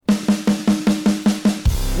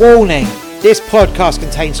Warning, this podcast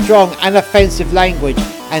contains strong and offensive language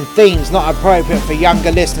and themes not appropriate for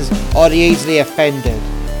younger listeners or the easily offended.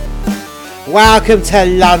 Welcome to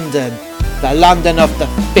London, the London of the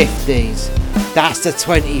 50s. That's the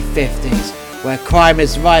 2050s, where crime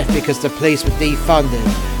is rife because the police were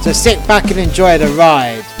defunded. So sit back and enjoy the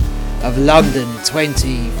ride of London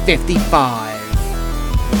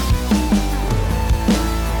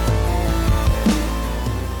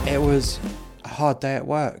 2055. It was a hard day at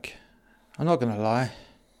work, I'm not going to lie.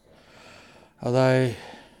 Although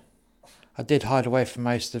I did hide away from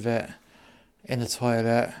most of it in the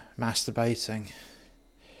toilet, masturbating.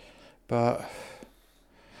 But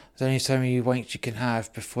there's only so many wanks you can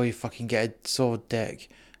have before you fucking get a sore dick,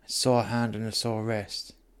 a sore hand and a sore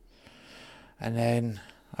wrist. And then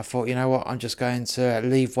I thought, you know what, I'm just going to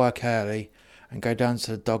leave work early and go down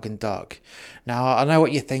to the Dog and Duck. Now, I know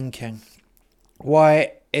what you're thinking.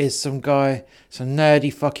 Why is some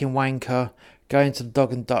nerdy fucking wanker going to the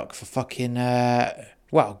Dog and Duck for fucking,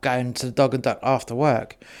 going to the Dog and Duck after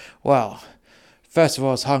work? Well, first of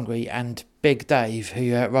all, I was hungry, and Big Dave,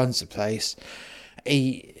 who runs the place,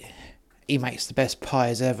 he makes the best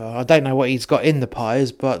pies ever. I don't know what he's got in the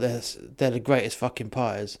pies, but they're the greatest fucking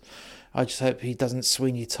pies. I just hope he doesn't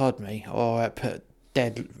Sweeney Todd me or put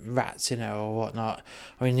dead rats in it or whatnot.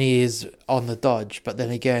 I mean, he is on the dodge, but then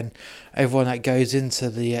again, everyone that goes into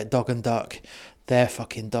the Dog and Duck, they're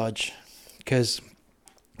fucking dodge, because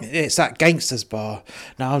it's that gangsters bar.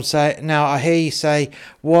 Now I hear you say,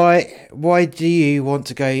 why do you want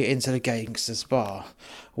to go into the gangsters bar?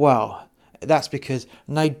 Well, that's because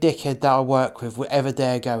no dickhead that I work with would ever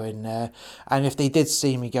dare go in there. And if they did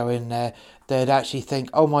see me go in there, they'd actually think,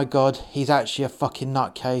 oh my god, he's actually a fucking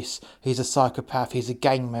nutcase. He's a psychopath. He's a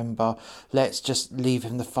gang member. Let's just leave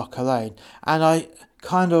him the fuck alone. And I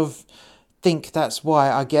kind of think that's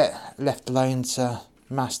why I get left alone to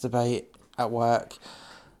masturbate at work.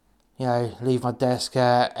 You know, leave my desk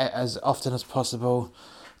as often as possible.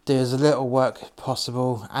 Do as little work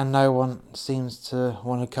possible, and no one seems to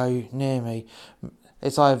want to go near me.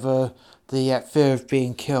 It's either the fear of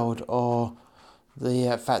being killed or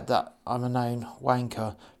the fact that I'm a known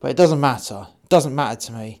wanker. But it doesn't matter. It doesn't matter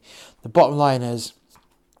to me. The bottom line is,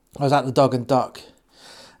 I was at the Dog and Duck,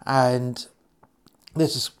 and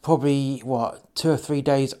this is probably, 2 or 3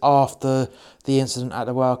 days after the incident at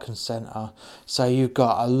the Welcome Centre. So you've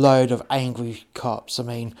got a load of angry cops.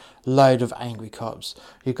 Load of angry cops.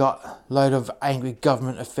 You've got a load of angry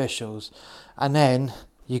government officials. And then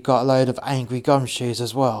you've got a load of angry gumshoes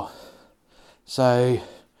as well. So,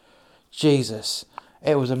 Jesus,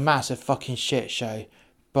 it was a massive fucking shit show.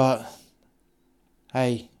 But,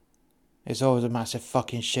 hey, it's always a massive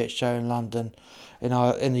fucking shit show in London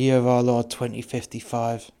in the year of our Lord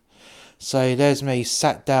 2055. So there's me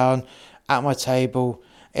sat down at my table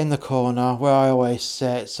in the corner where I always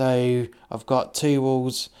sit. So I've got 2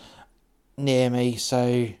 walls near me,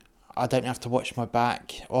 so I don't have to watch my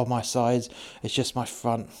back or my sides. It's just my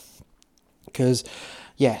front. Because,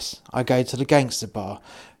 yes, I go to the gangster bar.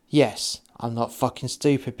 Yes, I'm not fucking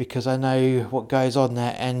stupid because I know what goes on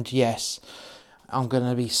there. And yes, I'm going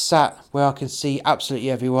to be sat where I can see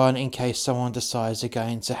absolutely everyone in case someone decides they're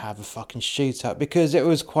going to have a fucking shootout. Because it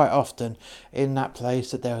was quite often in that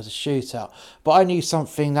place that there was a shootout. But I knew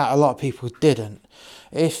something that a lot of people didn't.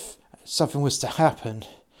 If something was to happen,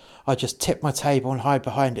 I'd just tip my table and hide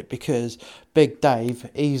behind it, because Big Dave,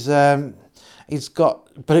 he's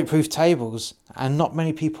got bulletproof tables, and not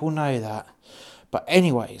many people know that. But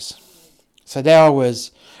anyways, so there I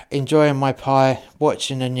was, enjoying my pie,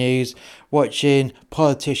 watching the news, watching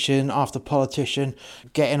politician after politician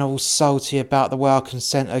getting all salty about the Welcome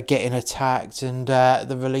Centre getting attacked and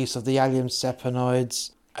the release of the alien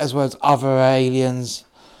Sepanoids, as well as other aliens.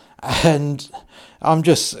 And I'm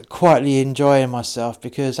just quietly enjoying myself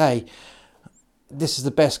because, hey, this is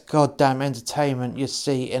the best goddamn entertainment you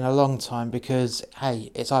see in a long time, because,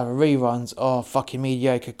 hey, it's either reruns or fucking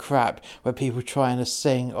mediocre crap where people trying to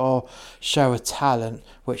sing or show a talent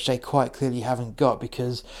which they quite clearly haven't got,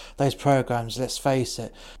 because those programs, let's face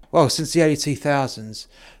it, well, since the early 2000s,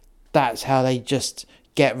 that's how they just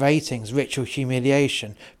get ratings, ritual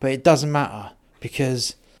humiliation. But it doesn't matter,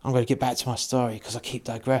 because I'm going to get back to my story because I keep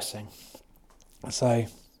digressing. So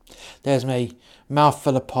there's me, mouth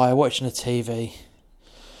full of pie, watching the TV,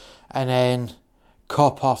 and then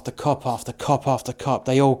cop after cop after cop after cop,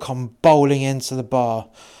 they all come bowling into the bar,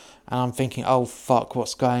 and I'm thinking, oh fuck,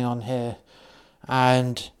 what's going on here?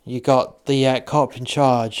 And you got the cop in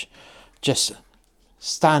charge just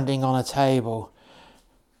standing on a table.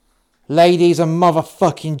 Ladies and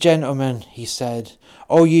motherfucking gentlemen, he said,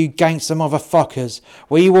 all you gangster motherfuckers,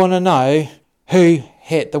 we want to know who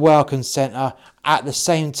hit the Welcome Centre at the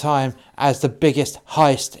same time as the biggest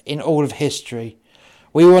heist in all of history.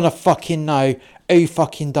 We want to fucking know who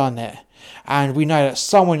fucking done it. And we know that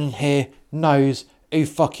someone in here knows who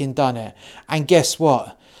fucking done it. And guess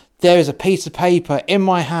what? There is a piece of paper in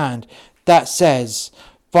my hand that says,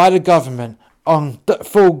 by the government, on the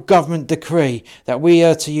full government decree, that we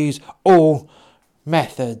are to use all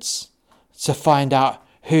methods to find out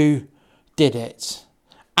who did it.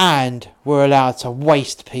 And we're allowed to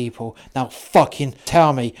waste people. Now fucking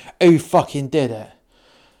tell me who fucking did it.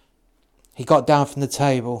 He got down from the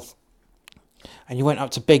table and he went up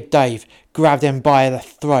to Big Dave, grabbed him by the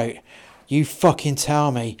throat. You fucking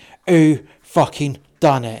tell me who fucking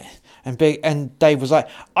done it. And Dave was like,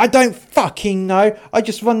 I don't fucking know. I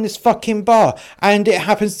just run this fucking bar. And it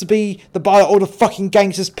happens to be the bar that all the fucking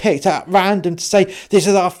gangsters picked at random to say, this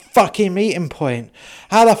is our fucking meeting point.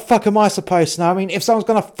 How the fuck am I supposed to know? I mean, if someone's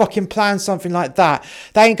gonna fucking plan something like that,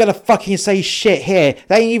 they ain't gonna fucking say shit here.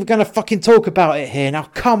 They ain't even gonna fucking talk about it here. Now,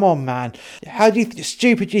 come on, man. How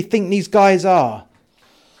stupid do you think these guys are?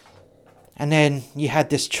 And then you had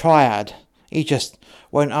this triad. He just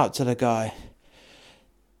went up to the guy.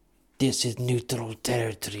 This is neutral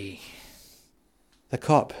territory. The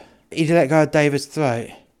cop, he let go of David's throat.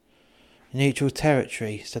 Neutral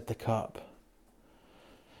territory, said the cop.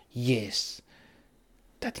 Yes,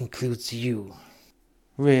 that includes you.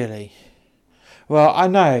 Really? Well, I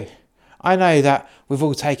know that we've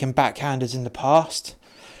all taken backhanders in the past.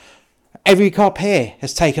 Every cop here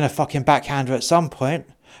has taken a fucking backhander at some point,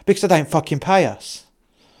 because they don't fucking pay us.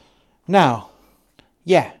 Now,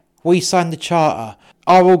 yeah, we signed the charter.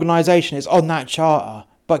 Our organisation is on that charter.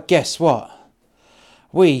 But guess what?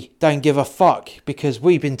 We don't give a fuck because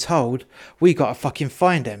we've been told we gotta fucking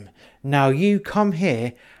find him. Now you come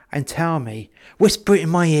here and tell me, whisper it in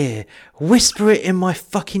my ear, whisper it in my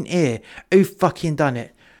fucking ear, who fucking done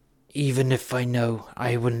it. Even if I know,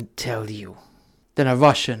 I wouldn't tell you. Then a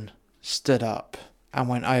Russian stood up and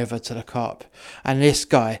went over to the cop. And this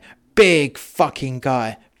guy, big fucking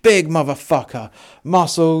guy, big motherfucker,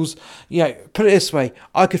 muscles, put it this way,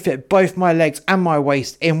 I could fit both my legs and my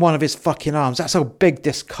waist in one of his fucking arms. That's how big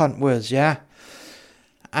this cunt was, yeah?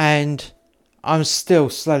 And I'm still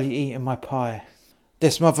slowly eating my pie.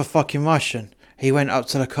 This motherfucking Russian, he went up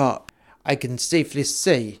to the cop. I can safely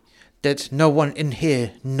say that no one in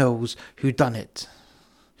here knows who done it.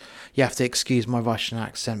 You have to excuse my Russian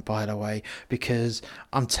accent, by the way, because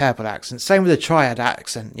I'm terrible at accent. Same with the triad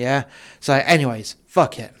accent, yeah? So anyways,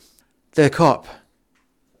 fuck it. The cop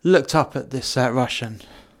looked up at this Russian.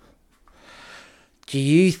 Do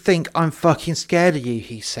you think I'm fucking scared of you,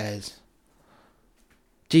 he says.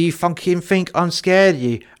 Do you fucking think I'm scared of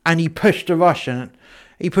you? And he pushed the Russian.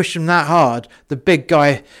 He pushed him that hard, the big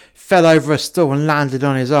guy fell over a stool and landed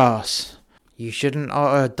on his arse. You shouldn't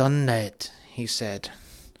have done that, he said.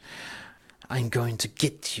 I'm going to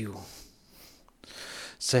get you.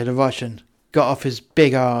 So the Russian got off his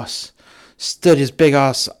big ass, stood his big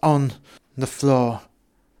ass on the floor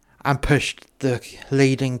and pushed the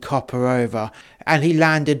leading copper over, and he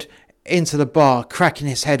landed into the bar, cracking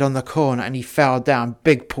his head on the corner, and he fell down.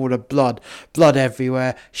 Big pool of blood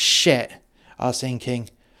everywhere. Shit, I was thinking,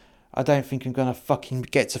 I don't think I'm gonna fucking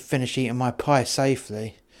get to finish eating my pie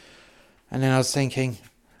safely. And then I was thinking,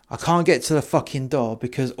 I can't get to the fucking door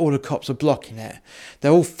because all the cops are blocking it.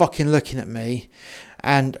 They're all fucking looking at me.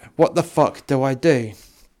 And what the fuck do I do?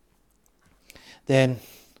 Then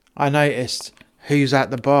I noticed who's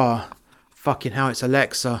at the bar. Fucking hell, it's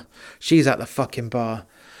Alexa. She's at the fucking bar.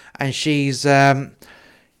 And she's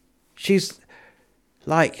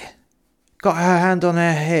like got her hand on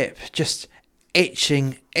her hip, just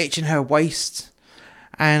itching her waist.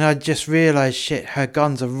 And I just realised, shit, her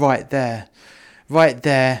guns are right there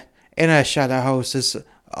in her shadow holsters,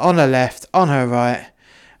 on her left, on her right,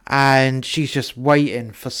 and she's just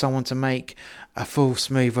waiting for someone to make a false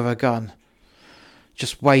move with a gun.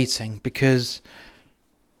 Just waiting, because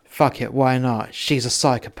fuck it, why not? She's a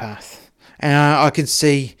psychopath. And I can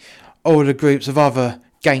see all the groups of other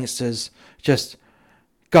gangsters just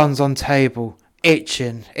guns on table,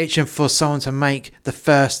 itching for someone to make the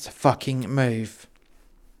first fucking move.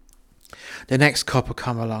 The next cop will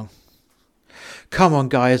come along. Come on,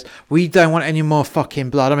 guys. We don't want any more fucking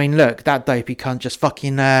blood. I mean, look, that dopey cunt just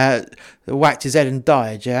fucking whacked his head and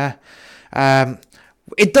died, yeah?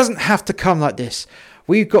 It doesn't have to come like this.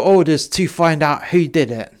 We've got orders to find out who did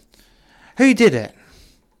it. Who did it?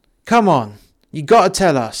 Come on. You got to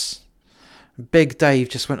tell us. Big Dave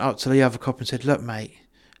just went up to the other cop and said, look, mate,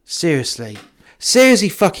 seriously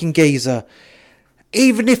fucking geezer.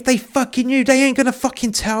 Even if they fucking knew, they ain't gonna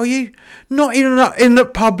fucking tell you. Not in the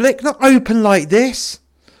public, not open like this.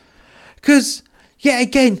 Because, yet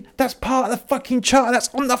again, that's part of the fucking charter.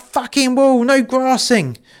 That's on the fucking wall. No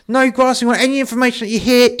grassing. No grassing on any information that you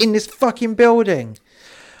hear in this fucking building.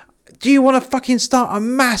 Do you want to fucking start a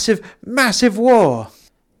massive, massive war?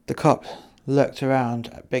 The cop looked around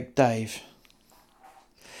at Big Dave.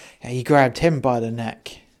 And he grabbed him by the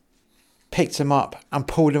neck, picked him up and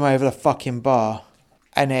pulled him over the fucking bar.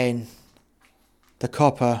 And then the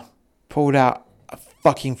copper pulled out a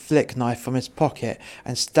fucking flick knife from his pocket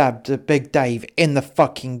and stabbed the Big Dave in the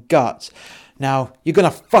fucking gut. Now, you're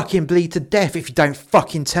gonna fucking bleed to death if you don't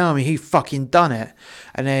fucking tell me who fucking done it.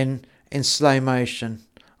 And then, in slow motion,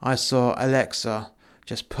 I saw Alexa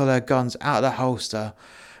just pull her guns out of the holster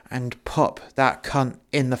and pop that cunt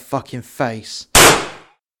in the fucking face.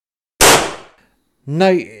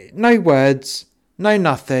 No words, no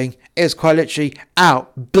nothing. It was quite literally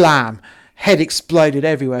out, blam. Head exploded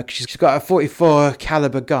everywhere because she's got a 44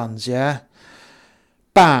 caliber guns, yeah?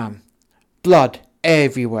 Bam. Blood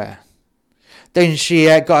everywhere. Then she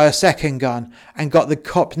got her second gun and got the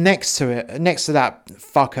cop next to that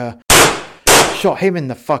fucker. Shot him in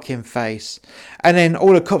the fucking face. And then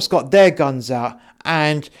all the cops got their guns out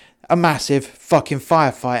and a massive fucking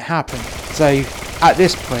firefight happened. So at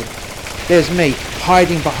this point, there's me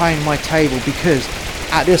hiding behind my table because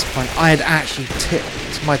at this point I had actually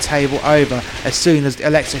tipped my table over as soon as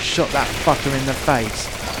Alexa shot that fucker in the face.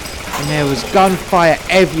 And there was gunfire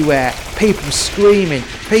everywhere, people screaming,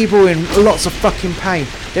 people in lots of fucking pain.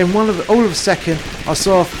 Then all of a second I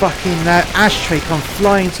saw a fucking ashtray come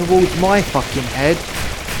flying towards my fucking head,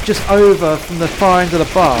 just over from the far end of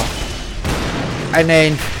the bar. And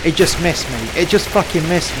then it just missed me. It just fucking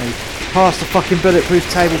missed me. Past the fucking bulletproof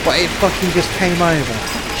table, but it fucking just came over.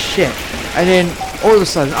 Shit. And then all of a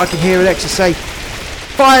sudden I can hear Alexa say,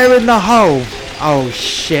 "Fire in the hole!" Oh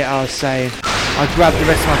shit, I was saying. I grabbed the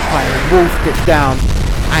rest of my pipe and wolfed it down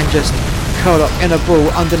and just curled up in a ball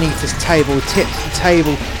underneath this table, tipped the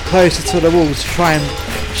table closer to the walls to try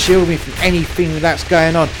and shield me from anything that's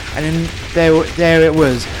going on. And then there it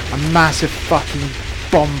was, a massive fucking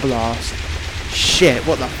bomb blast. Shit,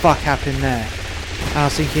 what the fuck happened there? And I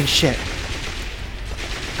was thinking, shit,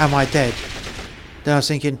 am I dead? Then I was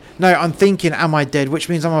thinking, no, I'm thinking, am I dead? Which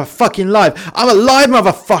means I'm fucking alive. I'm alive,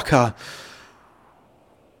 motherfucker!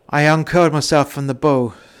 I uncurled myself from the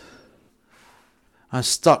ball. I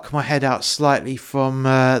stuck my head out slightly from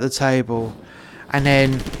the table. And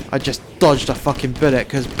then I just dodged a fucking bullet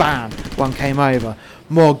because bam, one came over.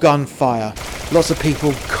 More gunfire. Lots of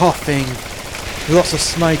people coughing. Lots of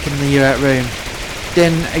smoke in the room.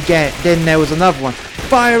 Then there was another one.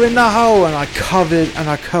 Fire in the hole! And I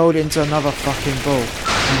curled into another fucking ball.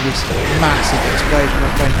 And this massive explosion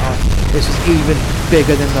went off. This was even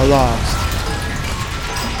bigger than the last.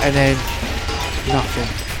 And then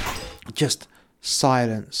nothing. Just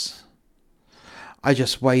silence. I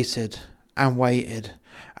just waited and waited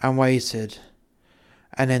and waited.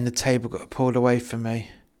 And then the table got pulled away from me.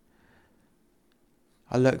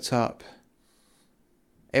 I looked up.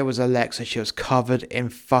 It was Alexa. She was covered in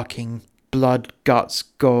fucking blood, guts,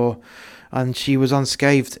 gore. And she was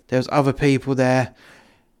unscathed. There was other people there.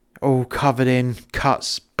 All covered in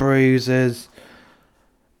cuts, bruises.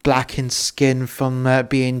 Blackened skin from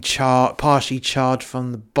being partially charred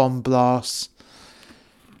from the bomb blasts.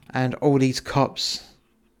 And all these cops,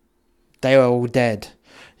 they were all dead.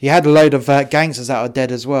 You had a load of gangsters that were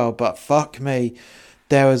dead as well, but fuck me,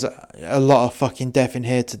 there was a lot of fucking death in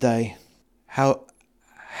here today.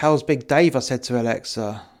 How's Big Dave? I said to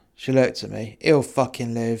Alexa. She looked at me. He'll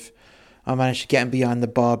fucking live. I managed to get him behind the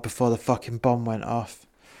bar before the fucking bomb went off.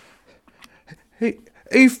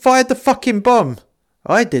 Who fired the fucking bomb?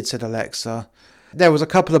 I did, said Alexa. There was a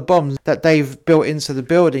couple of bombs that they've built into the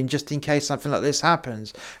building just in case something like this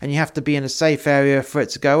happens. And you have to be in a safe area for it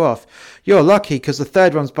to go off. You're lucky because the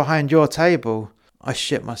third one's behind your table. I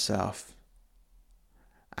shit myself.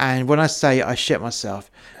 And when I say I shit myself,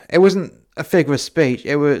 it wasn't a figure of speech.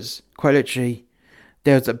 It was quite literally,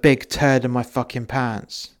 there was a big turd in my fucking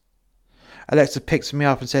pants. Alexa picked me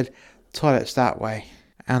up and said, "Toilet's that way."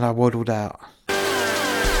 And I waddled out.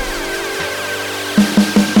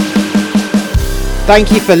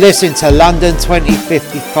 Thank you for listening to London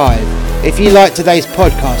 2055. If you like today's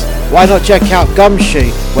podcast, why not check out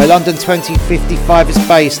Gumshoe, where London 2055 is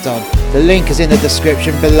based on. The link is in the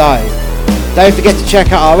description below. Don't forget to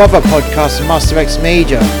check out our other podcasts on Master X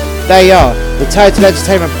Media. They are the Total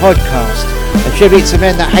Entertainment Podcast, a tribute to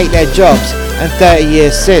men that hate their jobs, and 30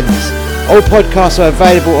 Years Since. All podcasts are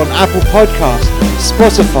available on Apple Podcasts,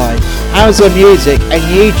 Spotify, Amazon Music and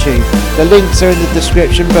YouTube. The links are in the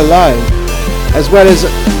description below, as well as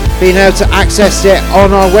being able to access it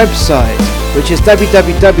on our website. which is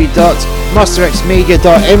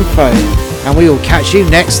www.masterxmedia.info, and we will catch you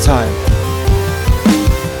next time.